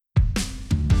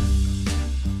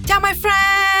Ciao my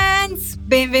friends!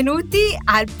 Benvenuti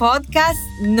al podcast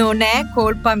Non è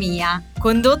colpa mia,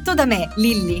 condotto da me,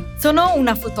 Lilli. Sono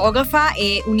una fotografa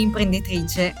e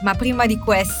un'imprenditrice, ma prima di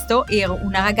questo ero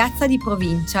una ragazza di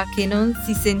provincia che non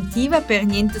si sentiva per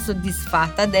niente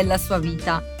soddisfatta della sua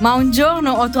vita. Ma un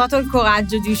giorno ho trovato il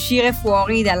coraggio di uscire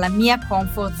fuori dalla mia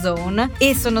comfort zone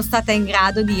e sono stata in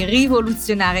grado di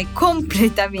rivoluzionare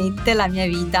completamente la mia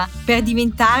vita per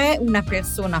diventare una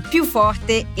persona più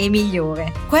forte e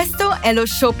migliore. Questo è lo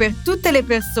show per tutte le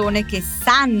persone che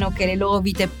sanno che le loro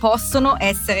vite possono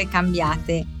essere cambiate.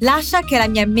 Lascia che la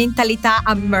mia mentalità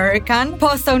American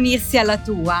possa unirsi alla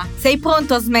tua. Sei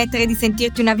pronto a smettere di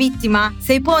sentirti una vittima?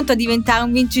 Sei pronto a diventare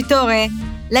un vincitore?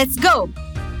 Let's go!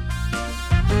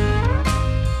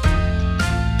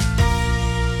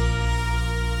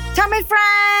 Ciao my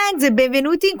friends e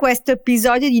benvenuti in questo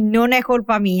episodio di Non è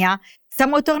colpa mia.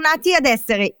 Siamo tornati ad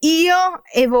essere io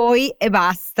e voi e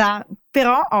basta,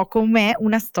 però ho con me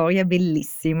una storia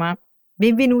bellissima.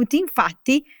 Benvenuti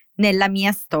infatti nella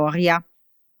mia storia.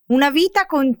 Una vita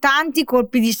con tanti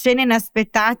colpi di scena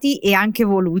inaspettati e anche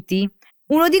voluti.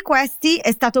 Uno di questi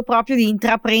è stato proprio di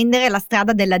intraprendere la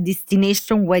strada della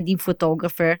destination wedding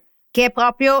photographer, che è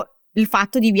proprio il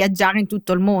fatto di viaggiare in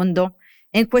tutto il mondo.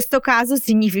 E in questo caso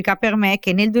significa per me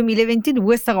che nel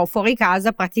 2022 sarò fuori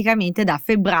casa praticamente da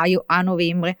febbraio a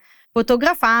novembre,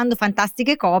 fotografando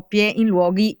fantastiche coppie in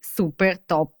luoghi super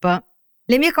top.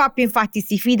 Le mie coppie infatti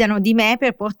si fidano di me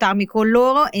per portarmi con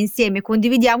loro e insieme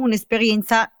condividiamo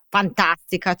un'esperienza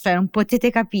fantastica, cioè non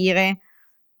potete capire.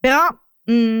 Però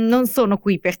non sono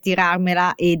qui per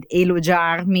tirarmela ed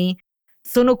elogiarmi,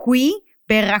 sono qui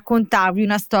per raccontarvi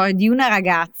una storia di una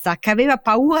ragazza che aveva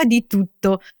paura di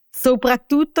tutto,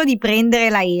 soprattutto di prendere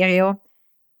l'aereo.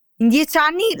 In 10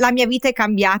 anni la mia vita è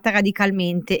cambiata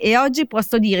radicalmente e oggi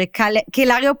posso dire che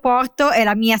l'aeroporto è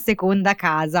la mia seconda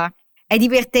casa. È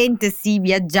divertente sì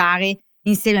viaggiare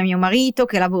insieme a mio marito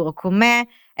che lavora con me,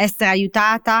 essere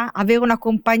aiutata, avere una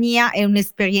compagnia è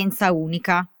un'esperienza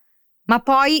unica. Ma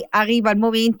poi arriva il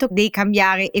momento di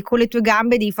cambiare e con le tue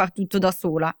gambe devi far tutto da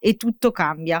sola e tutto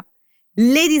cambia.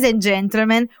 Ladies and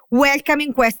gentlemen, welcome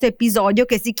in questo episodio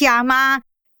che si chiama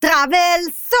Travel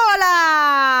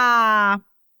Sola!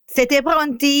 Siete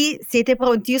pronti? Siete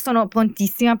pronti? Io sono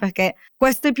prontissima perché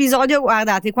questo episodio,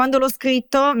 guardate, quando l'ho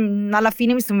scritto, alla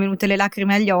fine mi sono venute le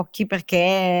lacrime agli occhi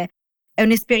perché è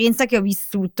un'esperienza che ho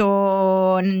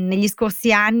vissuto negli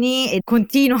scorsi anni e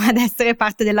continua ad essere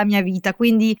parte della mia vita,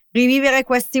 quindi rivivere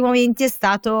questi momenti è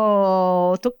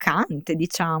stato toccante,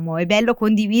 diciamo. È bello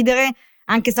condividere,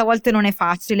 anche se a volte non è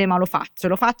facile, ma lo faccio.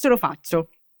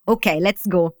 Ok, let's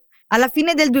go. Alla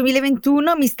fine del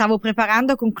 2021 mi stavo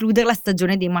preparando a concludere la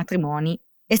stagione dei matrimoni.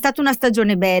 È stata una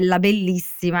stagione bella,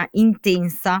 bellissima,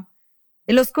 intensa.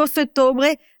 E lo scorso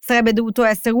ottobre sarebbe dovuto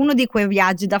essere uno di quei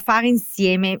viaggi da fare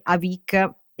insieme a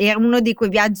Vic. Era uno di quei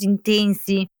viaggi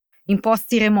intensi, in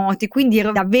posti remoti, quindi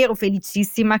ero davvero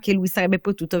felicissima che lui sarebbe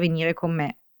potuto venire con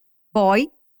me. Poi,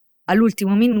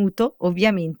 all'ultimo minuto,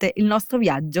 ovviamente, il nostro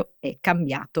viaggio è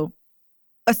cambiato.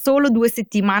 Solo 2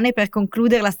 settimane per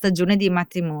concludere la stagione dei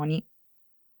matrimoni,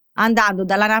 andando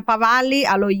dalla Napa Valley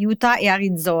allo Utah e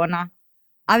Arizona.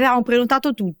 Avevamo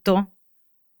prenotato tutto,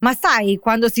 ma sai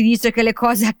quando si dice che le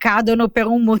cose accadono per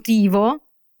un motivo?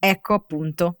 Ecco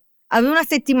appunto. Ad una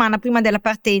settimana prima della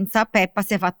partenza Peppa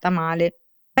si è fatta male.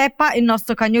 Peppa, il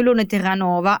nostro cagnolone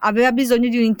Terranova, aveva bisogno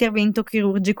di un intervento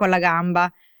chirurgico alla gamba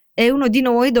e uno di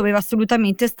noi doveva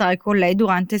assolutamente stare con lei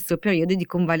durante il suo periodo di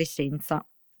convalescenza.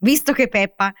 Visto che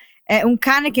Peppa è un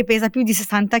cane che pesa più di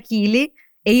 60 kg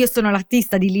e io sono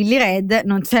l'artista di Lily Red,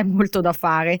 non c'è molto da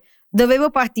fare. Dovevo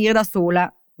partire da sola,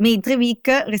 mentre Vic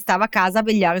restava a casa a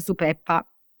vegliare su Peppa.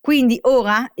 Quindi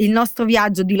ora il nostro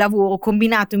viaggio di lavoro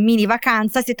combinato in mini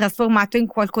vacanza si è trasformato in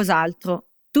qualcos'altro.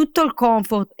 Tutto il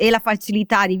comfort e la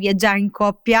facilità di viaggiare in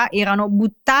coppia erano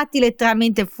buttati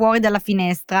letteralmente fuori dalla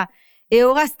finestra e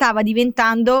ora stava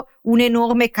diventando un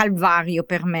enorme calvario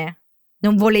per me.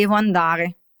 Non volevo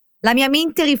andare. La mia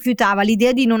mente rifiutava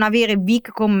l'idea di non avere Vic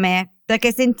con me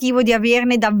perché sentivo di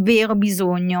averne davvero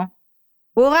bisogno.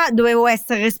 Ora dovevo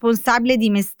essere responsabile di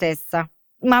me stessa,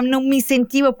 ma non mi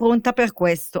sentivo pronta per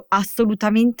questo,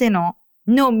 assolutamente no.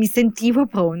 Non mi sentivo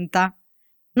pronta.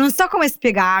 Non so come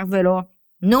spiegarvelo,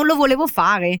 non lo volevo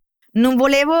fare, non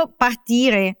volevo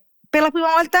partire. Per la prima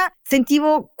volta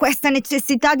sentivo questa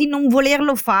necessità di non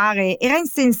volerlo fare, era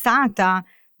insensata,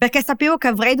 perché sapevo che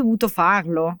avrei dovuto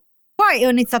farlo. Poi ho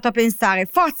iniziato a pensare,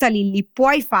 forza Lilli,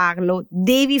 puoi farlo,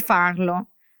 devi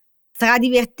farlo. Sarà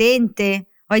divertente,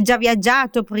 hai già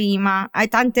viaggiato prima, hai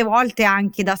tante volte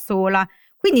anche da sola,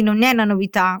 quindi non è una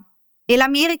novità. E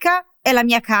l'America è la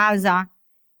mia casa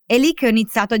È lì che ho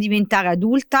iniziato a diventare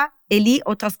adulta e lì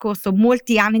ho trascorso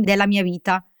molti anni della mia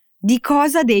vita. Di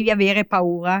cosa devi avere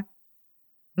paura?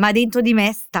 Ma dentro di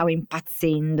me stavo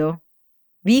impazzendo.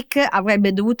 Vic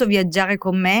avrebbe dovuto viaggiare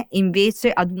con me e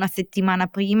invece ad una settimana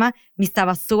prima mi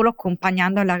stava solo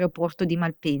accompagnando all'aeroporto di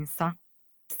Malpensa.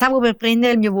 Stavo per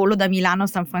prendere il mio volo da Milano a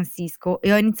San Francisco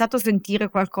e ho iniziato a sentire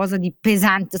qualcosa di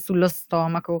pesante sullo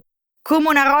stomaco, come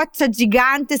una roccia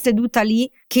gigante seduta lì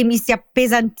che mi si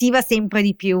appesantiva sempre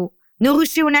di più. Non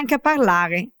riuscivo neanche a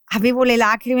parlare, avevo le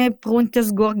lacrime pronte a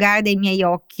sgorgare dai miei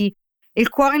occhi e il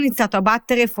cuore ha iniziato a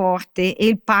battere forte e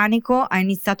il panico ha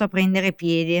iniziato a prendere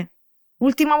piede.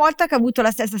 L'ultima volta che ho avuto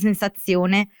la stessa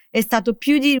sensazione è stato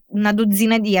più di una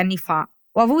dozzina di anni fa.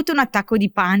 Ho avuto un attacco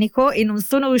di panico e non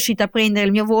sono riuscita a prendere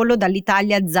il mio volo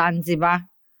dall'Italia a Zanzibar.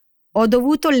 Ho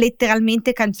dovuto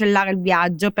letteralmente cancellare il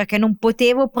viaggio perché non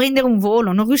potevo prendere un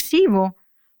volo, non riuscivo.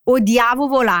 Odiavo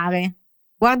volare.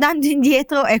 Guardando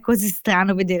indietro è così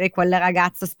strano vedere quella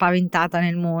ragazza spaventata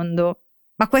nel mondo.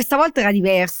 Ma questa volta era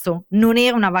diverso, non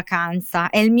era una vacanza,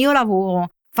 è il mio lavoro,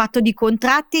 fatto di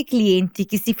contratti e clienti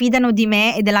che si fidano di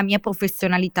me e della mia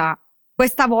professionalità.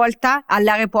 Questa volta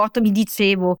all'aeroporto mi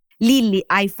dicevo: Lilli,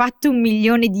 hai fatto 1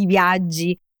 milione di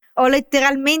viaggi. Ho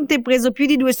letteralmente preso più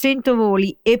di 200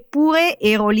 voli, eppure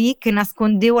ero lì che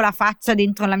nascondevo la faccia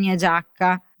dentro la mia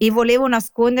giacca e volevo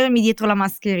nascondermi dietro la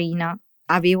mascherina.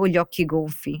 Avevo gli occhi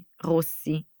gonfi,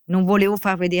 rossi. Non volevo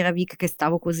far vedere a Vic che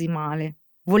stavo così male.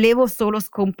 Volevo solo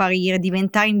scomparire,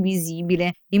 diventare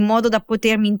invisibile, in modo da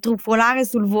potermi intrufolare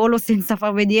sul volo senza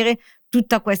far vedere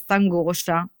tutta questa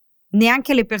angoscia,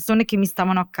 neanche alle persone che mi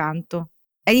stavano accanto.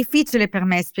 È difficile per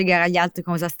me spiegare agli altri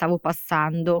cosa stavo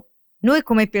passando. Noi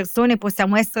come persone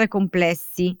possiamo essere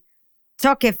complessi.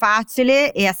 Ciò che è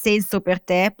facile e ha senso per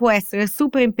te può essere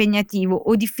super impegnativo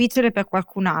o difficile per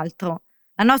qualcun altro.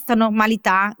 La nostra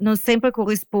normalità non sempre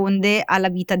corrisponde alla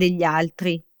vita degli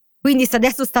altri. Quindi se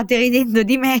adesso state ridendo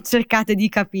di me, cercate di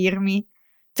capirmi.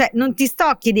 Non ti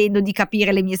sto chiedendo di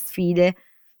capire le mie sfide,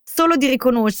 solo di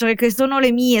riconoscere che sono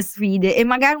le mie sfide e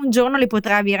magari un giorno le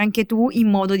potrai avere anche tu in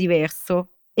modo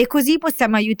diverso. E così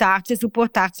possiamo aiutarci e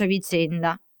supportarci a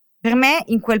vicenda. Per me,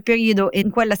 in quel periodo e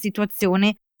in quella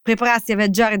situazione, prepararsi a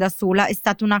viaggiare da sola è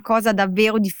stata una cosa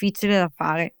davvero difficile da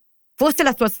fare. Forse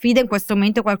la tua sfida in questo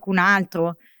momento è qualcun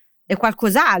altro, è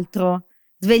qualcos'altro.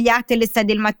 Svegliarti alle 6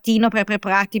 del mattino per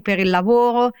prepararti per il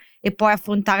lavoro e poi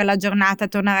affrontare la giornata e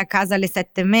tornare a casa alle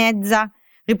 7:30,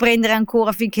 riprendere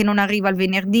ancora finché non arriva il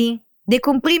venerdì,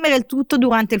 decomprimere il tutto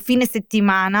durante il fine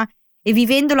settimana e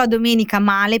vivendo la domenica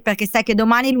male perché sai che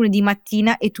domani è lunedì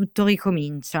mattina e tutto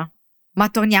ricomincia. Ma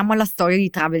torniamo alla storia di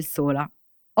Travel Sola.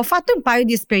 Ho fatto un paio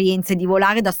di esperienze di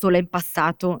volare da sola in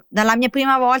passato, dalla mia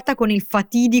prima volta con il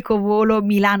fatidico volo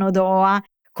Milano-Doha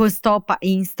con stop a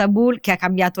Istanbul che ha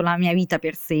cambiato la mia vita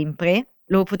per sempre,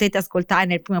 lo potete ascoltare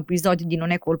nel primo episodio di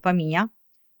Non è colpa mia,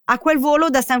 a quel volo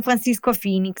da San Francisco a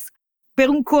Phoenix per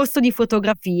un corso di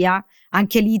fotografia,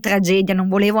 anche lì tragedia, non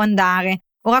volevo andare.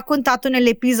 Ho raccontato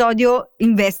nell'episodio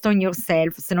Invest on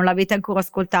Yourself, se non l'avete ancora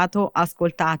ascoltato,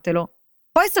 ascoltatelo.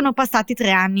 Poi sono passati 3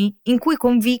 anni in cui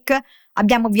con Vic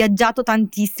abbiamo viaggiato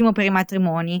tantissimo per i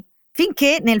matrimoni,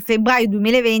 finché nel febbraio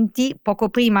 2020, poco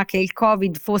prima che il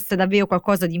Covid fosse davvero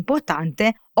qualcosa di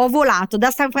importante, ho volato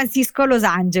da San Francisco a Los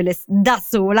Angeles da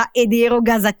sola ed ero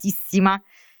gasatissima.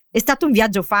 È stato un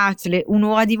viaggio facile,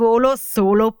 1 ora di volo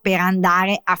solo per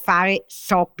andare a fare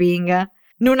shopping.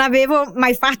 Non avevo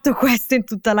mai fatto questo in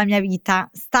tutta la mia vita.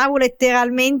 Stavo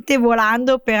letteralmente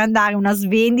volando per andare a una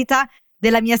svendita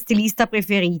della mia stilista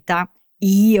preferita.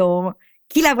 Io!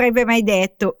 Chi l'avrebbe mai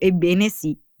detto? Ebbene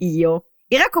sì, io.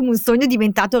 Era come un sogno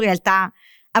diventato realtà.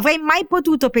 Avrei mai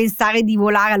potuto pensare di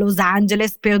volare a Los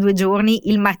Angeles per 2 giorni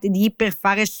il martedì per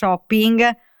fare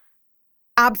shopping?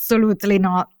 Absolutely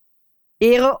no.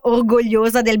 Ero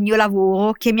orgogliosa del mio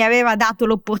lavoro che mi aveva dato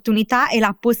l'opportunità e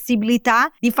la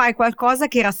possibilità di fare qualcosa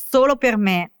che era solo per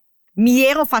me. Mi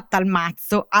ero fatta al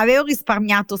mazzo, avevo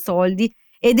risparmiato soldi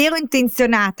ed ero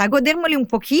intenzionata a godermeli un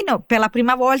pochino per la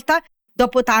prima volta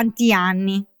dopo tanti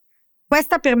anni.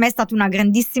 Questa per me è stata una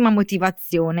grandissima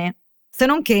motivazione, se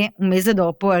non che un mese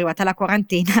dopo è arrivata la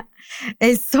quarantena e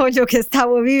il sogno che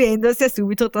stavo vivendo si è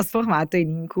subito trasformato in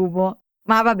incubo.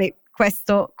 Ma vabbè,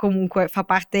 questo comunque fa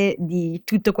parte di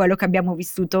tutto quello che abbiamo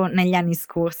vissuto negli anni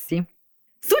scorsi.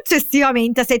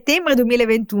 Successivamente, a settembre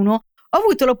 2021, ho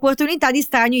avuto l'opportunità di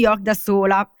stare a New York da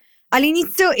sola.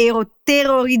 All'inizio ero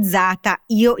terrorizzata,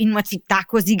 io in una città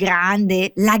così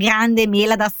grande, la grande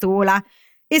mela da sola.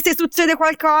 E se succede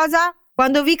qualcosa?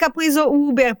 Quando Vic ha preso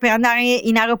Uber per andare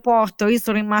in aeroporto, io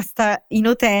sono rimasta in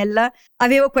hotel,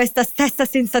 avevo questa stessa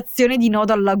sensazione di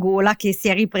nodo alla gola che si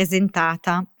è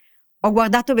ripresentata. Ho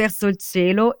guardato verso il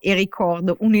cielo e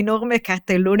ricordo un enorme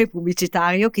cartellone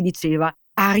pubblicitario che diceva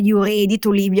 "Are you ready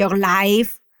to live your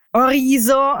life?". Ho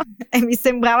riso e mi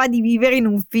sembrava di vivere in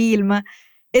un film.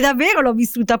 E davvero l'ho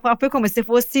vissuta proprio come se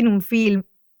fossi in un film.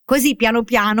 Così piano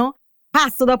piano,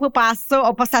 passo dopo passo,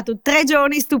 ho passato 3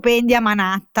 giorni stupendi a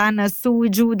Manhattan, su,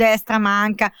 giù, destra,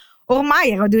 manca.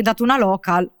 Ormai ero diventata una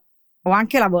local. Ho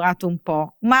anche lavorato un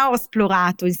po', ma ho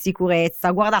esplorato in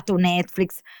sicurezza, guardato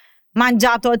Netflix,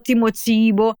 mangiato ottimo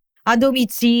cibo, a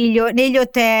domicilio, negli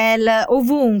hotel,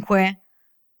 ovunque.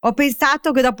 Ho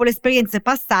pensato che dopo le esperienze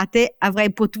passate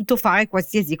avrei potuto fare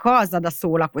qualsiasi cosa da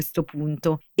sola a questo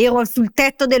punto. Ero sul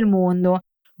tetto del mondo.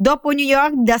 Dopo New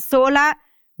York da sola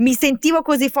mi sentivo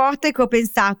così forte che ho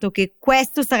pensato che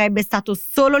questo sarebbe stato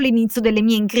solo l'inizio delle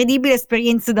mie incredibili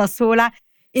esperienze da sola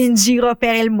in giro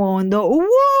per il mondo.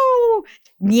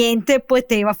 Niente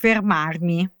poteva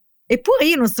fermarmi. Eppure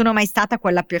io non sono mai stata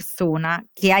quella persona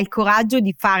che ha il coraggio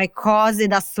di fare cose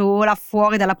da sola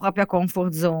fuori dalla propria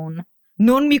comfort zone.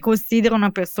 Non mi considero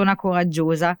una persona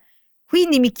coraggiosa.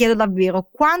 Quindi mi chiedo davvero,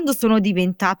 quando sono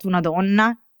diventata una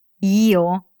donna?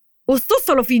 Io? O sto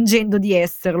solo fingendo di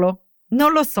esserlo?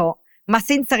 Non lo so, ma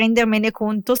senza rendermene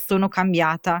conto sono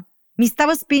cambiata. Mi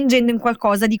stavo spingendo in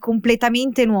qualcosa di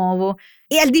completamente nuovo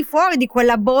e al di fuori di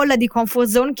quella bolla di comfort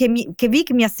zone che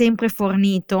Vic mi ha sempre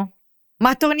fornito.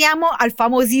 Ma torniamo al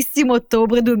famosissimo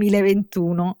ottobre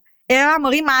 2021. Eravamo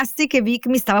rimasti che Vic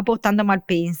mi stava portando a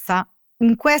Malpensa.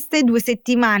 In queste 2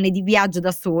 settimane di viaggio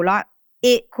da sola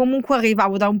e comunque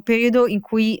arrivavo da un periodo in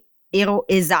cui ero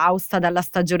esausta dalla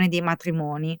stagione dei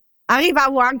matrimoni.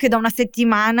 Arrivavo anche da una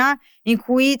settimana in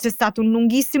cui c'è stato un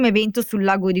lunghissimo evento sul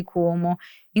lago di Como,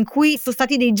 in cui sono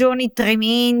stati dei giorni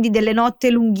tremendi, delle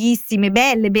notti lunghissime,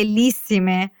 belle,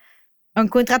 bellissime. Ho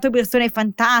incontrato persone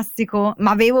fantastiche, ma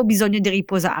avevo bisogno di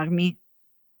riposarmi.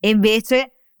 E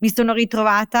invece mi sono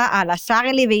ritrovata a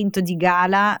lasciare l'evento di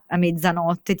gala a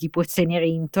mezzanotte, tipo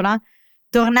Cenerentola,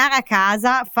 tornare a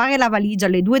casa, fare la valigia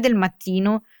alle 2 del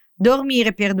mattino,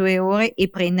 dormire per 2 ore e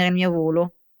prendere il mio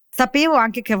volo. Sapevo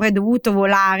anche che avrei dovuto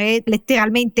volare,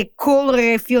 letteralmente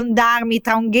correre, fiondarmi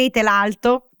tra un gate e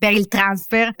l'altro per il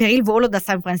transfer, per il volo da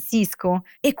San Francisco.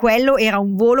 E quello era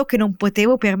un volo che non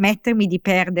potevo permettermi di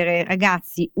perdere,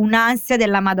 ragazzi, un'ansia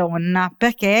della Madonna,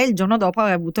 perché il giorno dopo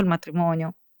avrei avuto il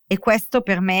matrimonio. E questo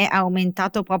per me ha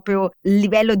aumentato proprio il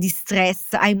livello di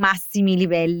stress ai massimi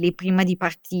livelli prima di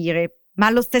partire. Ma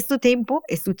allo stesso tempo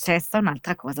è successa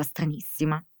un'altra cosa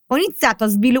stranissima. Ho iniziato a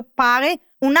sviluppare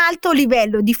un alto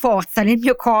livello di forza nel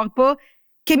mio corpo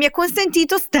che mi ha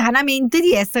consentito stranamente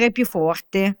di essere più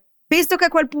forte. Penso che a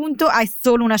quel punto hai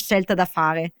solo una scelta da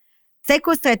fare. Sei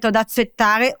costretto ad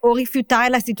accettare o rifiutare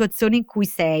la situazione in cui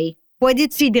sei. Puoi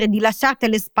decidere di lasciarti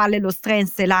alle spalle lo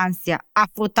stress e l'ansia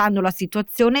affrontando la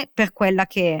situazione per quella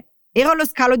che è. Ero allo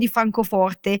scalo di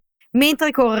Francoforte,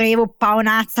 mentre correvo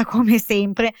paonazza come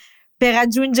sempre per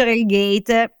raggiungere il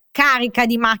gate, carica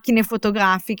di macchine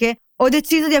fotografiche, ho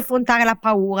deciso di affrontare la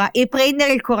paura e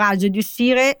prendere il coraggio di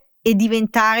uscire e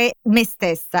diventare me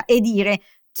stessa e dire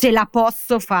ce la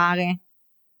posso fare.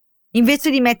 Invece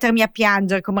di mettermi a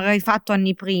piangere come avrei fatto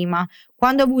anni prima,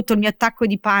 quando ho avuto il mio attacco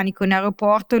di panico in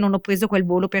aeroporto e non ho preso quel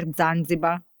volo per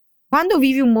Zanzibar. Quando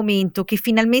vivi un momento che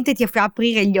finalmente ti fa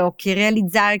aprire gli occhi e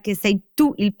realizzare che sei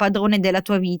tu il padrone della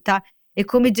tua vita e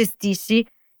come gestisci,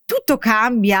 tutto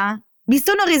cambia. Mi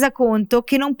sono resa conto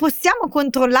che non possiamo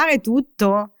controllare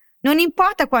tutto. Non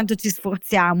importa quanto ci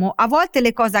sforziamo, a volte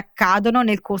le cose accadono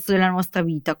nel corso della nostra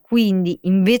vita, quindi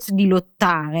invece di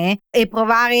lottare e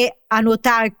provare a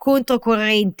nuotare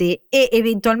controcorrente e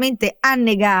eventualmente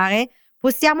annegare,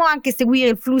 possiamo anche seguire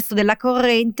il flusso della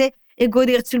corrente e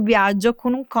goderci il viaggio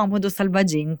con un comodo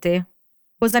salvagente.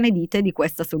 Cosa ne dite di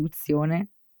questa soluzione?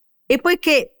 E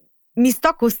poiché mi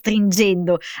sto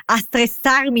costringendo a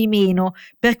stressarmi meno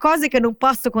per cose che non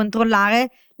posso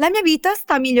controllare, la mia vita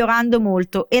sta migliorando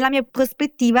molto e la mia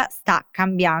prospettiva sta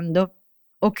cambiando.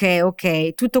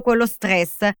 Ok, tutto quello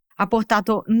stress ha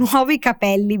portato nuovi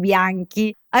capelli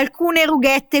bianchi, alcune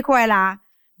rughette qua e là,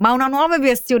 ma una nuova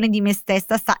versione di me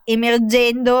stessa sta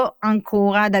emergendo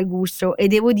ancora dal guscio e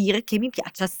devo dire che mi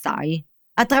piace assai.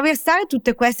 Attraversare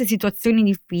tutte queste situazioni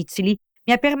difficili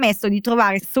mi ha permesso di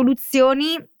trovare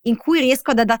soluzioni in cui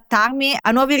riesco ad adattarmi a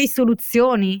nuove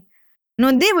risoluzioni.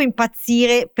 Non devo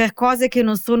impazzire per cose che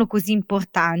non sono così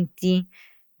importanti,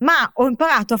 ma ho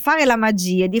imparato a fare la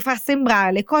magia di far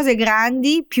sembrare le cose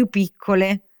grandi più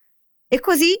piccole. E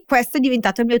così questo è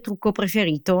diventato il mio trucco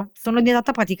preferito. Sono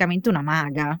diventata praticamente una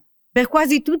maga. Per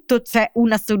quasi tutto c'è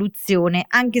una soluzione,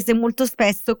 anche se molto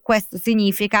spesso questo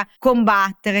significa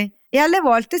combattere e alle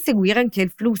volte seguire anche il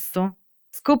flusso.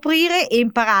 Scoprire e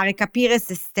imparare a capire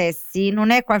se stessi non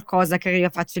è qualcosa che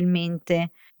arriva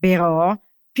facilmente, però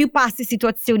più passi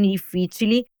situazioni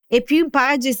difficili e più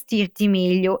impari a gestirti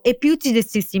meglio e più ti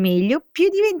gestisci meglio, più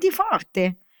diventi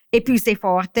forte e più sei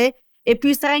forte e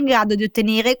più sarai in grado di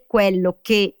ottenere quello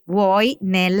che vuoi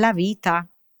nella vita.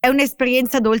 È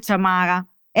un'esperienza dolce amara.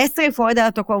 Essere fuori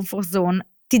dalla tua comfort zone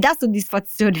ti dà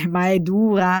soddisfazione, ma è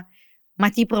dura. Ma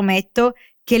ti prometto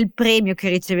che il premio che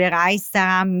riceverai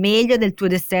sarà meglio del tuo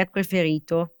dessert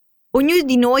preferito. Ognuno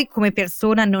di noi come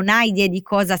persona non ha idea di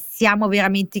cosa siamo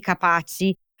veramente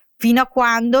capaci fino a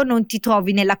quando non ti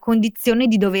trovi nella condizione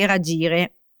di dover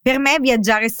agire. Per me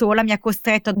viaggiare sola mi ha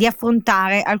costretto ad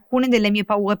affrontare alcune delle mie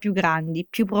paure più grandi,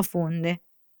 più profonde.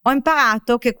 Ho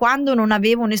imparato che quando non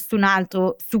avevo nessun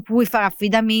altro su cui fare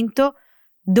affidamento,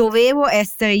 dovevo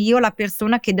essere io la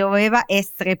persona che doveva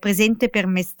essere presente per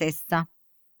me stessa.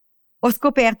 Ho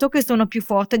scoperto che sono più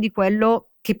forte di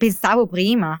quello che pensavo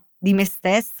prima, di me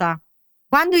stessa.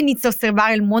 Quando inizio a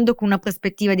osservare il mondo con una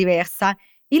prospettiva diversa,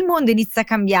 il mondo inizia a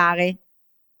cambiare.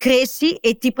 Cresci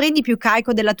e ti prendi più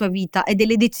carico della tua vita e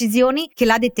delle decisioni che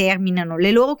la determinano,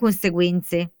 le loro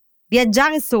conseguenze.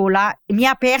 Viaggiare sola mi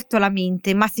ha aperto la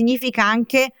mente, ma significa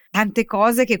anche tante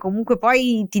cose che comunque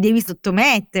poi ti devi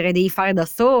sottomettere, devi fare da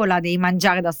sola, devi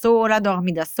mangiare da sola,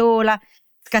 dormi da sola,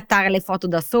 scattare le foto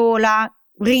da sola,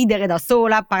 ridere da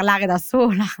sola, parlare da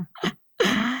sola,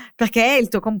 perché il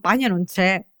tuo compagno non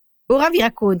c'è. Ora vi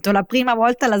racconto la prima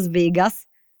volta a Las Vegas,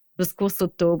 lo scorso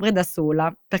ottobre, da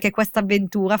sola, perché questa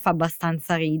avventura fa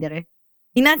abbastanza ridere.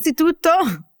 Innanzitutto,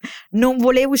 non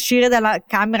volevo uscire dalla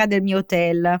camera del mio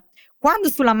hotel. Quando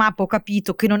sulla mappa ho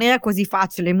capito che non era così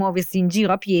facile muoversi in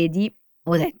giro a piedi,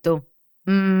 ho detto,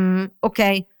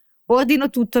 ok, ordino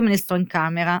tutto e me ne sto in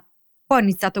camera. Poi ho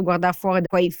iniziato a guardare fuori da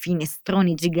quei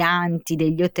finestroni giganti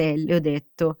degli hotel e ho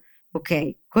detto,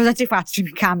 ok, cosa ci faccio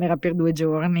in camera per 2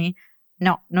 giorni?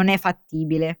 No, non è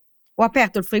fattibile. Ho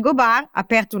aperto il frigobar,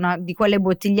 aperto una di quelle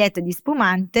bottigliette di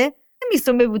spumante e mi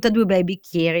sono bevuta 2 bei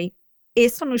bicchieri e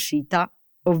sono uscita.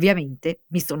 Ovviamente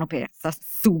mi sono persa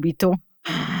subito.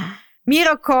 Mi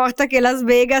ero accorta che Las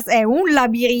Vegas è un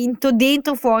labirinto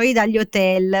dentro fuori dagli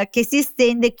hotel che si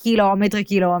estende chilometri e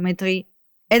chilometri.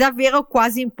 È davvero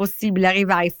quasi impossibile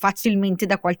arrivare facilmente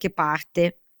da qualche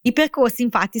parte. I percorsi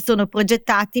infatti sono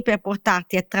progettati per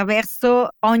portarti attraverso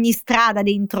ogni strada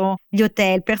dentro gli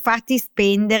hotel, per farti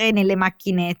spendere nelle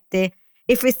macchinette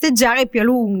e festeggiare più a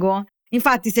lungo.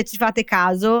 Infatti, se ci fate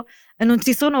caso, non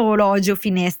ci sono orologi o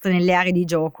finestre nelle aree di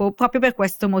gioco, proprio per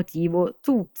questo motivo.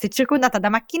 Tu sei circondata da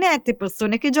macchinette e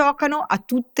persone che giocano a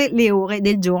tutte le ore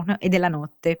del giorno e della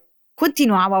notte.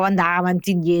 Continuavo ad andare avanti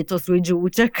e indietro, su e giù,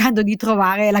 cercando di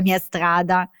trovare la mia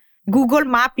strada. Google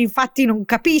Maps infatti non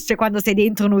capisce quando sei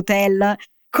dentro un hotel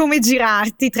come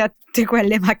girarti tra tutte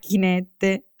quelle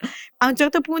macchinette. A un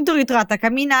certo punto ho ritrovato a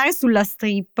camminare sulla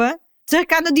strip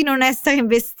cercando di non essere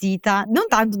investita, non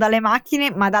tanto dalle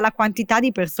macchine ma dalla quantità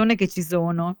di persone che ci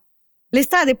sono. Le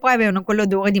strade poi avevano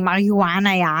quell'odore di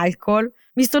marijuana e alcol.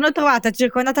 Mi sono trovata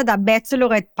circondata da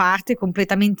bachelorette party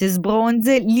completamente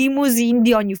sbronze, limousine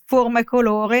di ogni forma e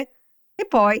colore e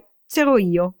poi c'ero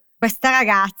io, questa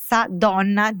ragazza,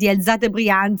 donna di alzata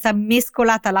Brianza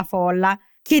mescolata alla folla,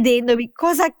 chiedendomi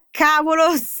cosa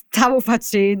cavolo stavo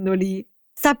facendo lì.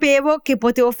 Sapevo che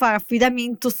potevo fare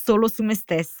affidamento solo su me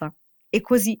stessa e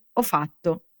così ho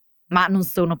fatto, ma non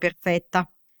sono perfetta.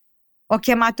 Ho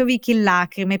chiamato Vicky in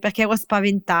lacrime perché ero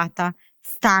spaventata,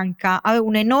 stanca, avevo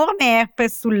un enorme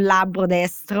herpes sul labbro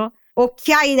destro,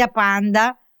 occhiali da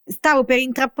panda, stavo per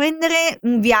intraprendere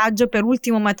un viaggio per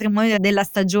l'ultimo matrimonio della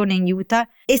stagione in Utah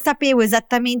e sapevo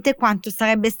esattamente quanto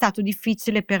sarebbe stato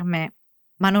difficile per me.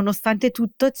 Ma nonostante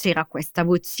tutto c'era questa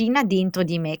vocina dentro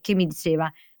di me che mi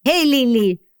diceva «Ehi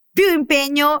Lily, più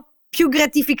impegno, più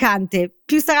gratificante,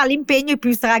 più sarà l'impegno e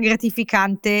più sarà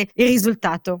gratificante il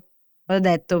risultato». Ho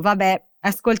detto, vabbè,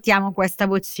 ascoltiamo questa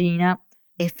vocina.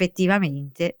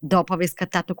 Effettivamente, dopo aver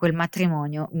scattato quel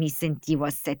matrimonio, mi sentivo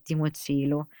al 7°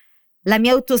 cielo. La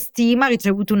mia autostima ha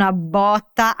ricevuto una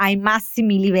botta ai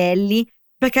massimi livelli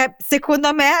perché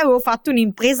secondo me avevo fatto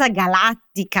un'impresa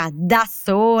galattica da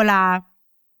sola,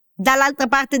 dall'altra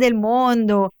parte del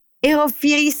mondo. Ero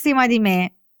fierissima di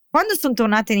me. Quando sono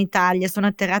tornata in Italia, sono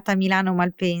atterrata a Milano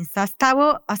Malpensa, stavo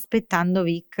aspettando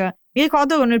Vic. Mi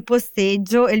ricordo che ero nel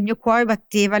posteggio e il mio cuore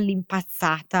batteva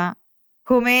all'impazzata,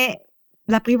 come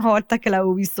la prima volta che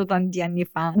l'avevo visto tanti anni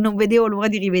fa. Non vedevo l'ora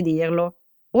di rivederlo.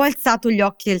 Ho alzato gli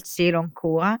occhi al cielo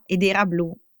ancora ed era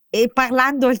blu. E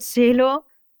parlando al cielo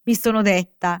mi sono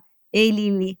detta, ehi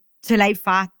Lily, ce l'hai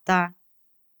fatta.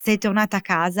 Sei tornata a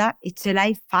casa e ce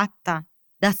l'hai fatta,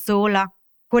 da sola.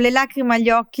 Con le lacrime agli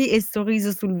occhi e il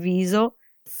sorriso sul viso,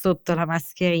 sotto la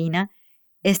mascherina,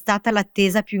 è stata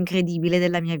l'attesa più incredibile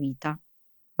della mia vita.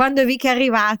 Quando Vic è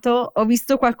arrivato, ho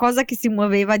visto qualcosa che si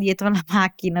muoveva dietro la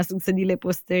macchina sul sedile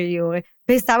posteriore.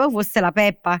 Pensavo fosse la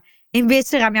Peppa, e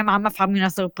invece era mia mamma a farmi una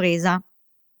sorpresa.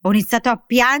 Ho iniziato a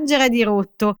piangere a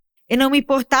dirotto e non mi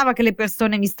portava che le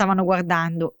persone mi stavano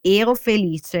guardando. Ero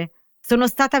felice. Sono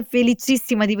stata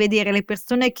felicissima di vedere le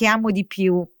persone che amo di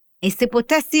più. E se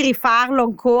potessi rifarlo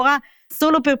ancora,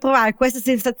 solo per provare questa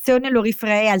sensazione, lo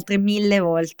rifarei altre 1000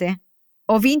 volte.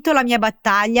 Ho vinto la mia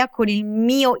battaglia con il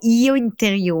mio io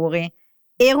interiore.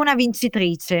 Ero una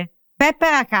vincitrice. Peppa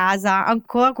era a casa,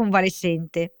 ancora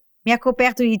convalescente. Mi ha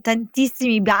coperto di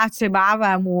tantissimi baci e bava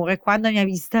e amore quando mi ha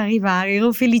vista arrivare.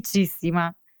 Ero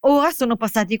felicissima. Ora sono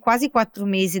passati quasi 4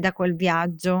 mesi da quel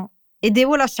viaggio e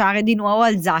devo lasciare di nuovo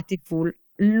Alzate-Full,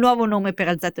 il nuovo nome per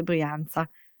Alzate Brianza,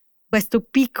 questo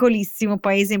piccolissimo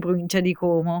paese in provincia di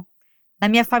Como. La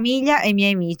mia famiglia e i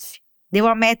miei amici. Devo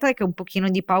ammettere che un pochino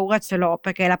di paura ce l'ho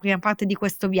perché la prima parte di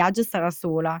questo viaggio sarà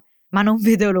sola, ma non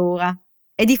vedo l'ora.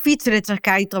 È difficile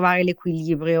cercare di trovare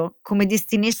l'equilibrio. Come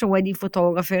destination wedding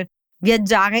photographer,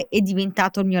 viaggiare è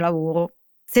diventato il mio lavoro.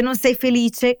 Se non sei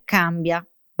felice, cambia.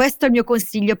 Questo è il mio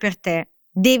consiglio per te.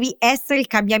 Devi essere il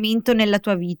cambiamento nella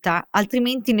tua vita,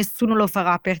 altrimenti nessuno lo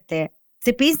farà per te.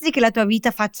 Se pensi che la tua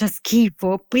vita faccia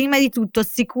schifo, prima di tutto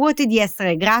assicurati di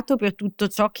essere grato per tutto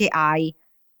ciò che hai.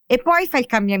 E poi fai il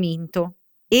cambiamento.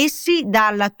 Esci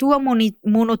dalla tua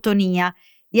monotonia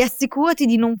e assicurati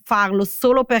di non farlo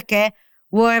solo perché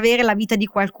vuoi avere la vita di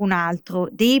qualcun altro.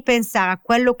 Devi pensare a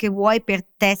quello che vuoi per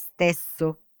te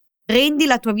stesso. Rendi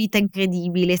la tua vita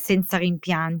incredibile, senza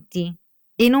rimpianti.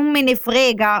 E non me ne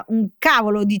frega un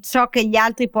cavolo di ciò che gli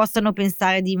altri possano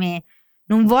pensare di me.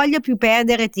 Non voglio più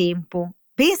perdere tempo.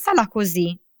 Pensala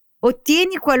così.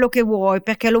 Ottieni quello che vuoi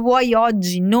perché lo vuoi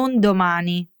oggi, non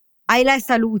domani. Hai la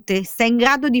salute, sei in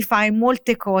grado di fare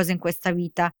molte cose in questa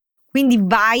vita. Quindi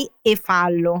vai e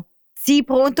fallo. Sii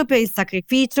pronto per il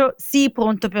sacrificio, sii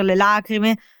pronto per le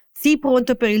lacrime, sii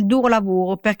pronto per il duro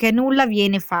lavoro perché nulla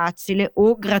viene facile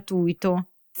o gratuito.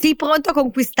 Sii pronto a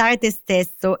conquistare te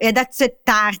stesso e ad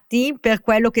accettarti per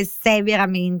quello che sei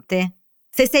veramente.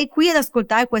 Se sei qui ad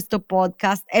ascoltare questo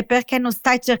podcast è perché non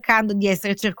stai cercando di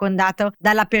essere circondato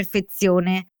dalla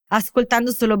perfezione,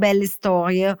 ascoltando solo belle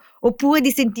storie, oppure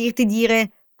di sentirti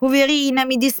dire «Poverina,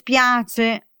 mi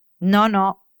dispiace». No,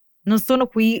 non sono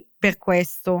qui per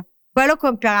questo. Quello che ho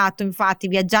imparato, infatti,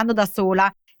 viaggiando da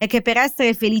sola, è che per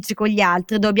essere felici con gli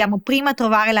altri dobbiamo prima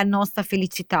trovare la nostra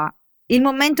felicità. Il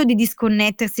momento di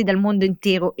disconnettersi dal mondo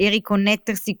intero e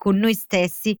riconnettersi con noi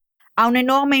stessi ha un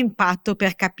enorme impatto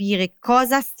per capire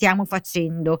cosa stiamo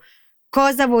facendo,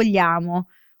 cosa vogliamo,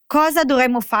 cosa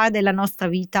dovremmo fare della nostra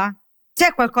vita.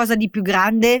 C'è qualcosa di più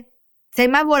grande? Se hai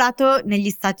mai volato negli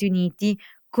Stati Uniti,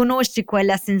 conosci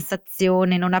quella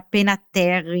sensazione non appena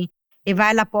atterri e vai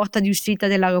alla porta di uscita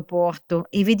dell'aeroporto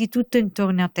e vedi tutto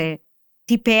intorno a te.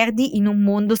 Ti perdi in un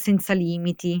mondo senza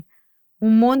limiti,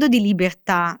 un mondo di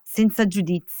libertà, senza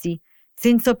giudizi,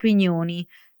 senza opinioni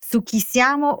su chi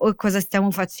siamo o cosa stiamo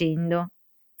facendo.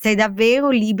 Sei davvero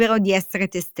libero di essere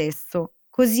te stesso,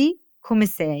 così come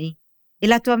sei. E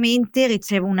la tua mente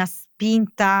riceve una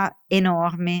spinta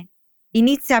enorme.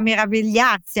 Inizia a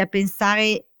meravigliarsi, a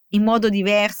pensare in modo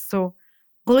diverso,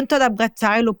 pronto ad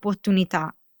abbracciare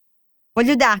l'opportunità.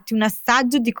 Voglio darti un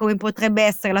assaggio di come potrebbe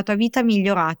essere la tua vita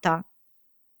migliorata.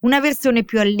 Una versione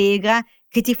più allegra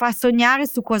che ti fa sognare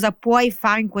su cosa puoi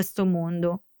fare in questo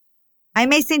mondo. Hai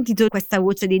mai sentito questa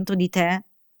voce dentro di te?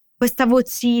 Questa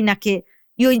vocina che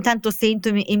io intanto sento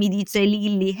e mi dice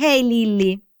Lilly, hey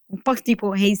Lilly, un po'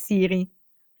 tipo hey Siri.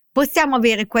 Possiamo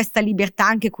avere questa libertà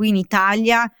anche qui in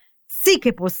Italia? Sì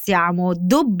che possiamo,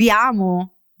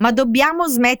 ma dobbiamo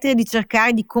smettere di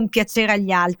cercare di compiacere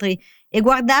agli altri e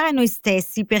guardare noi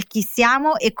stessi per chi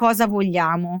siamo e cosa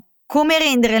vogliamo. Come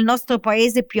rendere il nostro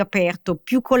paese più aperto,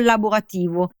 più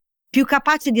collaborativo, più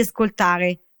capace di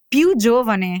ascoltare, più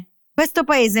giovane. Questo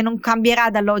paese non cambierà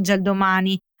dall'oggi al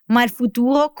domani, ma il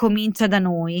futuro comincia da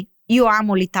noi. Io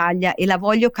amo l'Italia e la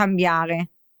voglio cambiare.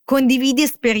 Condividi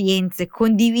esperienze,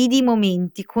 condividi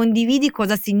momenti, condividi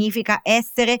cosa significa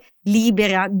essere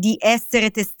libera di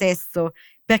essere te stesso,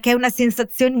 perché è una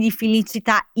sensazione di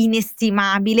felicità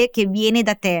inestimabile che viene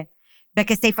da te,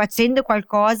 perché stai facendo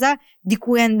qualcosa di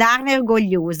cui andarne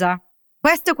orgogliosa.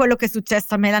 Questo è quello che è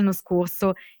successo a me l'anno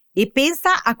scorso e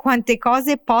pensa a quante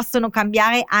cose possono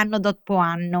cambiare anno dopo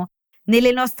anno,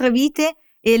 nelle nostre vite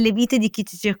e nelle vite di chi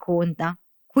ci circonda.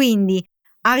 Quindi,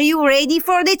 are you ready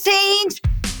for the change?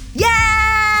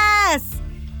 Yes!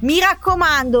 Mi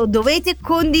raccomando, dovete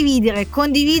condividere,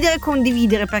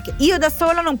 perché io da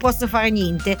sola non posso fare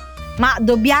niente, ma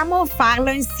dobbiamo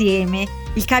farlo insieme.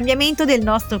 Il cambiamento del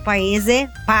nostro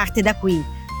paese parte da qui,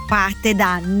 parte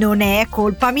da non è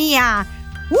colpa mia.